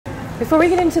Before we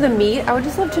get into the meet, I would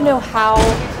just love to know how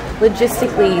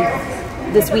logistically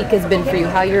this week has been for you,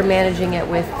 how you're managing it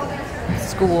with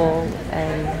school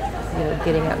and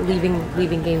getting out,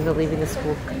 leaving Gainesville, leaving the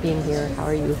school, being here. How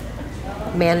are you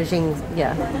managing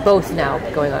both now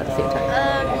going on at the same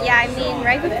time? Yeah, I mean,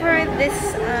 right before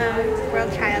this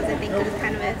World Trials, I think it was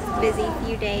kind of a busy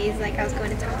few days. Like, I was going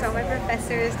to talk to all my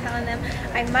professors, telling them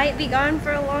I might be gone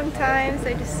for a long time,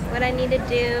 so just what I need to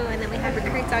do. And then we had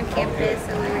recruits on campus,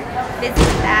 so we were busy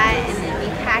with that, and then we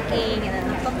packing, and then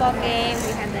the football game.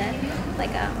 We had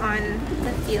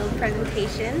on-the-field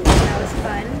presentation, so that was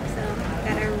fun. So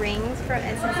got our rings for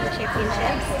SEC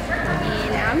championships,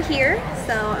 and now I'm here,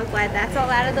 so I'm glad that's all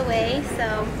out of the way.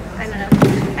 So I don't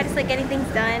know, I just like getting things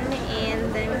done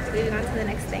and then moving on to the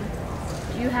next thing.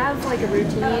 Do you have like a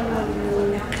routine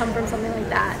when you come from something like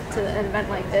that to an event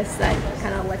like this that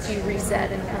kind of lets you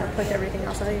reset and kind of push everything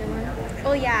else out of your mind?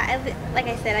 Well, yeah, like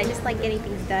I said, I just like getting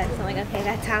things done, so I'm like, okay,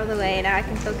 that's out of the way, now I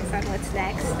can focus on what's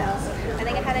next. So I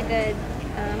think I had a good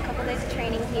couple days of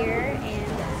training here and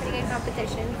pretty good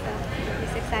competition, so I'm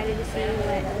just excited to see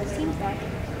what the team's like.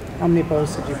 How many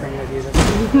bows did you bring with you this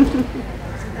week?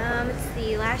 Let's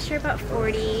see, last year about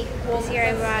 40, this year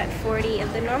I brought 40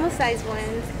 of the normal size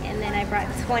ones, and then I brought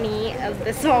 20 of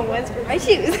the small ones for my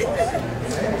shoes.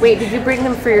 Wait, did you bring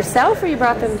them for yourself or you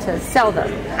brought them to sell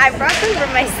them? I brought them for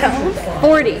myself.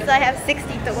 40? So I have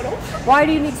 60 total. Why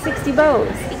do you need 60 bows?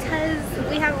 Because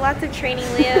we have lots of training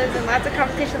Leos and lots of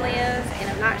competition Leos, and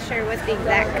I'm not sure what the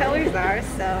exact colors are,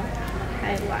 so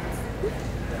I have lots.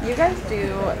 You guys do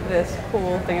this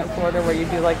cool thing at Florida where you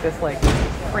do like this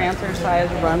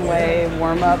Prancer-sized runway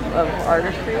warm-up of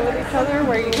artistry with each other,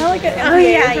 where you kind of like get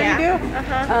MPAs where you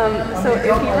do. So if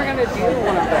you were going to do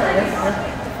one of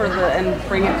those and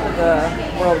bring it to the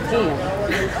world team,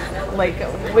 like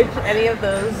any of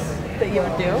those that you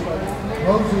would do?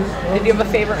 Did you have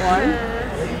a favorite one?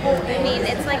 I mean,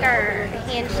 it's like our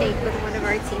handshake with one of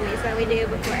our teammates that we do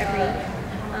before every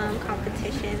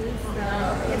competition. So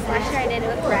last year I did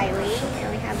it with Riley,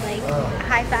 and we had like a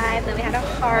high five, then we had a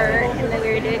heart, and then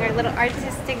we were doing our little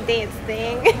artistic dance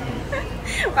thing.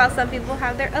 While some people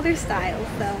have their other styles,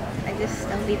 so I just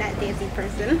don't be that dancing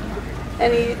person.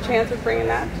 Any chance of bringing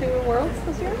that to Worlds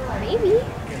this year? Maybe.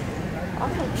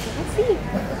 Awesome. We'll see.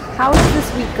 How has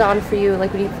this week gone for you?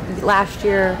 Like when you last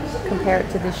year, compare it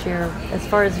to this year, as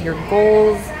far as your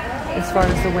goals, as far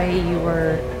as the way you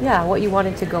were, what you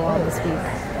wanted to go on this week.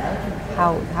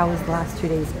 How has the last 2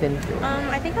 days been for you?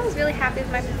 I think I was really happy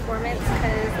with my performance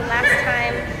because the last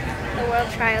time the World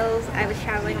Trials I was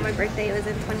traveling on my birthday was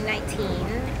in 2019,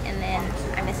 and then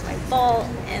I missed my vault,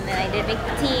 and then I did make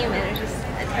the team, and it was just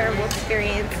a terrible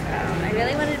experience. I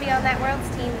really wanted to be on that Worlds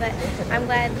team, but I'm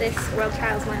glad this World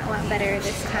Trials went a lot better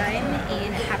this time,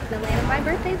 and it happened to land on my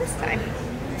birthday this time.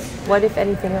 What, if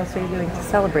anything else, are you doing to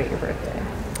celebrate your birthday?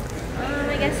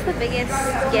 I guess the biggest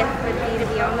gift would be to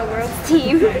be on the Worlds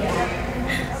team.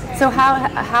 So how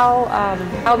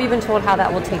have you been told how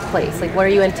that will take place? Like, what are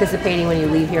you anticipating when you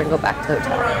leave here and go back to the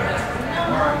hotel? I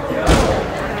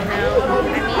don't know.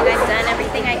 I mean, I've done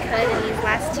everything I could in these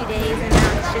last 2 days, and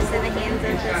now it's just in the hands of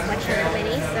the selection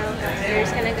committee. So we're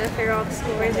just going to go through all the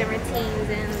scores and routines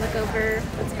and look over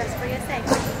what's best for USA.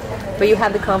 But you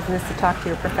had the confidence to talk to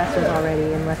your professors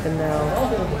already and let them know.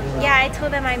 Yeah, I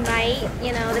told them I might,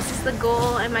 this is the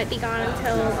goal. I might be gone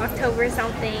until October or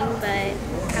something, but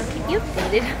I'll keep you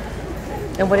updated.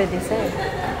 And what did they say?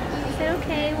 They said,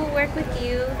 okay, we'll work with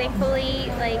you.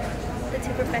 Thankfully, like, the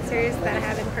two professors that I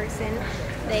have in person,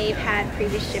 they've had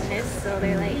previous gymnasts, so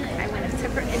they're like, I went up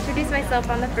to introduce myself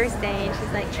on the first day, and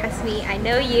she's like, trust me, I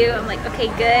know you. I'm like, okay,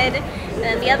 good. And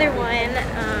then the other one,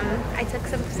 I took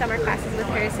some summer classes with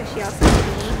her, so she also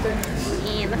knew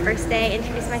me. And the first day, I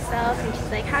introduced myself, and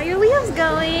she's like, how are your Leos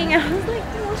going? I was like,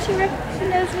 oh, she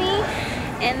knows me.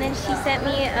 And then she sent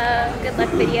me a good luck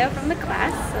video from the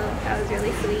class, so that was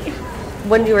really sweet.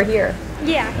 When you were here?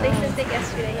 Yeah, they sent it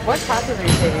yesterday. What classes are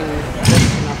you taking this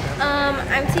semester?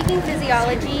 I'm taking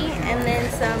physiology and then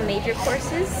some major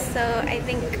courses, so I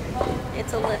think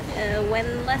it's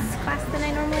one less class than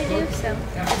I normally do, so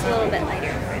it's a little bit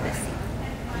lighter for this.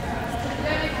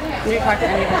 Did you talk to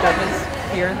any of the judges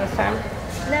here this time?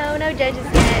 No judges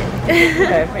yet.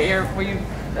 Okay, but were you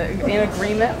in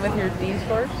agreement with your D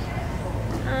scores?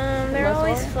 They're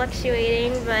always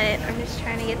fluctuating, but I'm just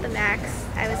trying to get the max.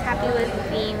 I was happy with the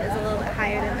beam is a little bit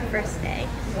higher than the first day.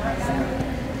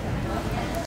 So.